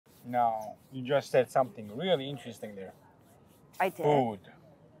No, you just said something really interesting there. I did. Food.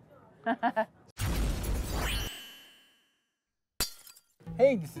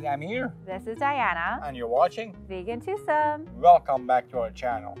 Hey, this is Amir. This is Diana. And you're watching VEGANTWOSOME. Welcome back to our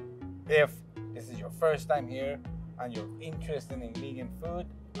channel. If this is your first time here and you're interested in vegan food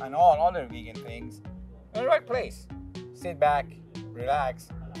and all other vegan things, you're in the right place. Sit back, relax,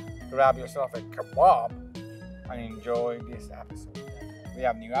 grab yourself a kebab, and enjoy this episode. We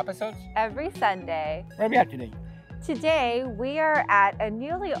have new episodes Every Sunday. Where are we at today? Today we are at a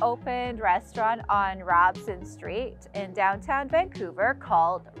newly opened restaurant on Robson Street in downtown Vancouver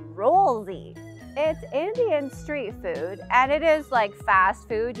called Rollzzy. It's Indian street food and it is like fast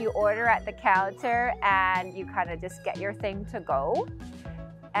food. You order at the counter and you kind of just get your thing to go.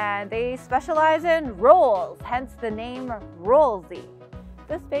 And they specialize in rolls, hence the name Rollzzy.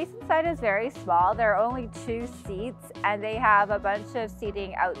 The space inside is very small. There are only 2 seats and they have a bunch of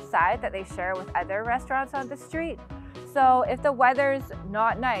seating outside that they share with other restaurants on the street. So if the weather's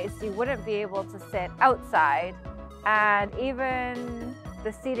not nice, you wouldn't be able to sit outside, and even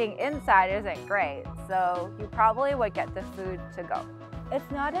the seating inside isn't great. So you probably would get the food to go.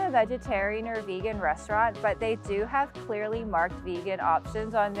 It's not a vegetarian or vegan restaurant, but they do have clearly marked vegan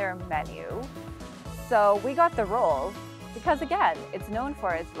options on their menu. So we got the rolls because again, it's known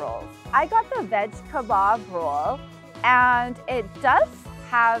for its rolls. I got the veg kebab roll and it does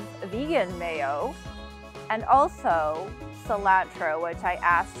have vegan mayo and also cilantro, which I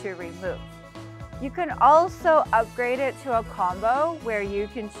asked to remove. You can also upgrade it to a combo where you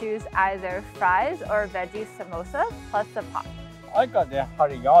can choose either fries or veggie samosas plus the pop. I got the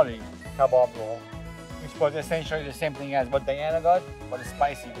haryali kebab roll, which was essentially the same thing as what Diana got, but a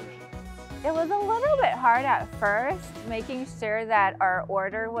spicy version. It was a little bit hard at first, making sure that our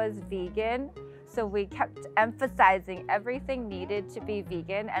order was vegan. So we kept emphasizing everything needed to be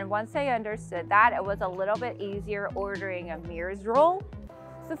vegan. And once I understood that, it was a little bit easier ordering Amir's roll.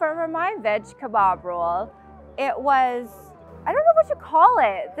 So for my veg kebab roll, it was, I don't know what you call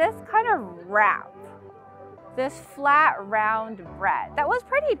it, this kind of wrap. This flat round bread that was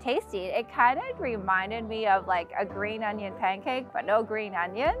pretty tasty. It kind of reminded me of like a green onion pancake, but no green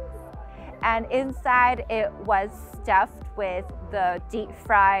onions. And inside it was stuffed with the deep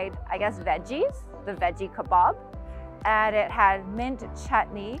fried, I guess, veggies, the veggie kebab. And it had mint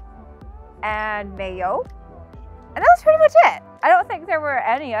chutney and mayo. And that was pretty much it. I don't think there were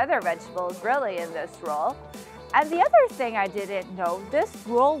any other vegetables really in this roll. And the other thing I didn't know, this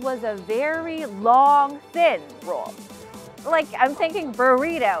roll was a very long, thin roll. Like, I'm thinking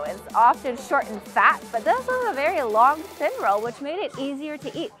burrito is often short and fat, but this was a very long, thin roll, which made it easier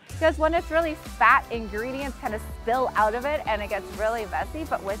to eat. Because when it's really fat, ingredients kind of spill out of it and it gets really messy.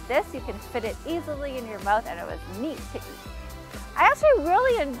 But with this, you can fit it easily in your mouth and it was neat to eat. I actually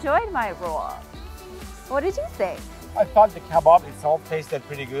really enjoyed my roll. What did you think? I thought the kebab itself tasted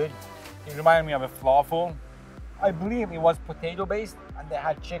pretty good. It reminded me of a falafel. I believe it was potato based and they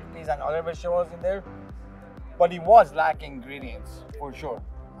had chickpeas and other vegetables in there. But it was lacking ingredients, for sure.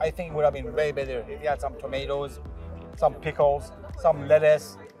 I think it would have been way better if you had some tomatoes, some pickles, some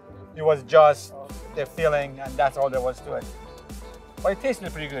lettuce. It was just the filling and that's all there was to it. But it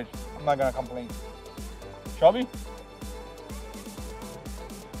tasted pretty good. I'm not gonna complain. Shall we?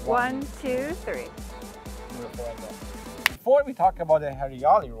 1, 2, 3. Before we talk about the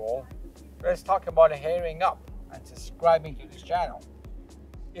haryali roll, let's talk about hairing up and subscribing to this channel.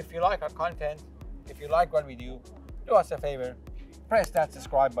 If you like our content, if you like what we do us a favor, press that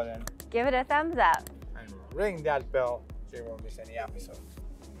subscribe button. Give it a thumbs up. And ring that bell so you won't miss any episodes.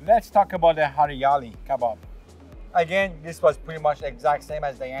 Let's talk about the haryali kebab. Again, this was pretty much the exact same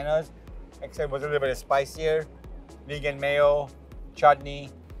as Diana's, except it was a little bit spicier. Vegan mayo, chutney,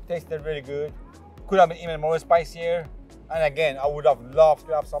 tasted really good. Could have been even more spicier. And again, I would have loved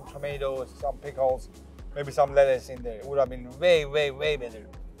to have some tomatoes, some pickles, maybe some lettuce in there. It would have been way, way, way better.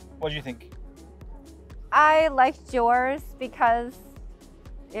 What do you think? I liked yours because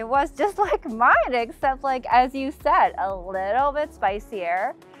it was just like mine, except like, as you said, a little bit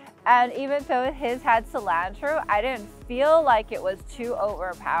spicier. And even though his had cilantro, I didn't feel like it was too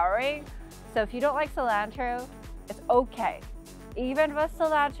overpowering. So if you don't like cilantro, it's okay. Even with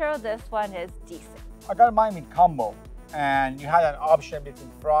cilantro, this one is decent. I got mine with combo, and you had an option between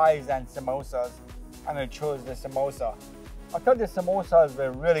fries and samosas, and I chose the samosa. I thought the samosas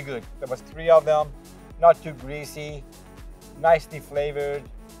were really good. There was 3 of them, not too greasy, nicely flavored,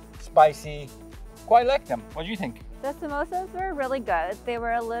 spicy. Quite like them. What do you think? The samosas were really good. They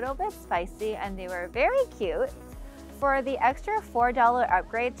were a little bit spicy and they were very cute. For the extra $4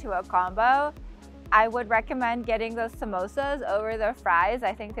 upgrade to a combo, I would recommend getting those samosas over the fries.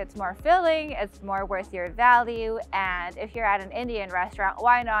 I think it's more filling, it's more worth your value, and if you're at an Indian restaurant,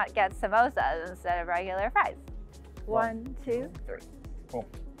 why not get samosas instead of regular fries? 1, 2, 3. Cool.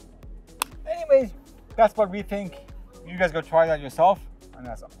 Anyways, that's what we think. You guys go try that yourself, and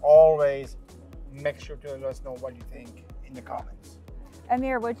as always, make sure to let us know what you think in the comments.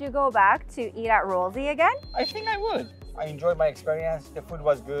 Amir, would you go back to eat at Rollzzy again? I think I would. I enjoyed my experience. The food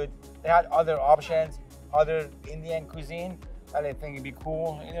was good. They had other options, other Indian cuisine that I think would be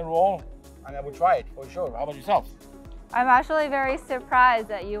cool in a roll, and I would try it for sure. How about yourself? I'm actually very surprised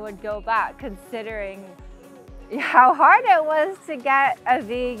that you would go back, considering how hard it was to get a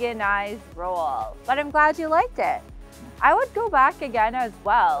veganized roll. But I'm glad you liked it. I would go back again as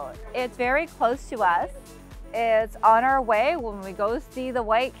well. It's very close to us. It's on our way when we go see the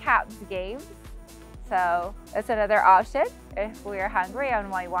Whitecaps games. So it's another option if we're hungry and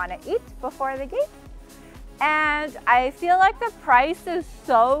we want to eat before the game. And I feel like the price is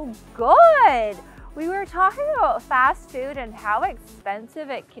so good. We were talking about fast food and how expensive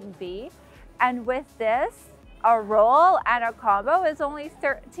it can be. And with this, a roll and a combo is only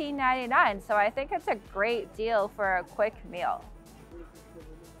 $13.99. So I think it's a great deal for a quick meal.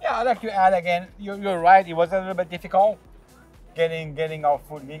 Yeah, I'd like to add again, you're right, it was a little bit difficult getting our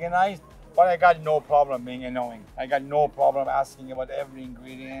food veganized, but I got no problem being annoying. I got no problem asking about every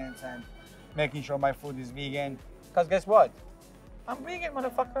ingredient and making sure my food is vegan. Because guess what? I'm vegan,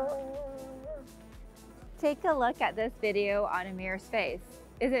 motherfucker. Take a look at this video on Amir's face.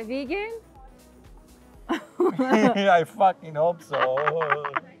 Is it vegan? I fucking hope so.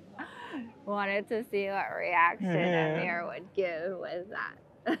 Wanted to see what reaction Amir would give with that.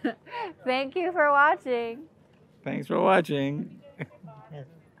 Thank you for watching. Thanks for watching.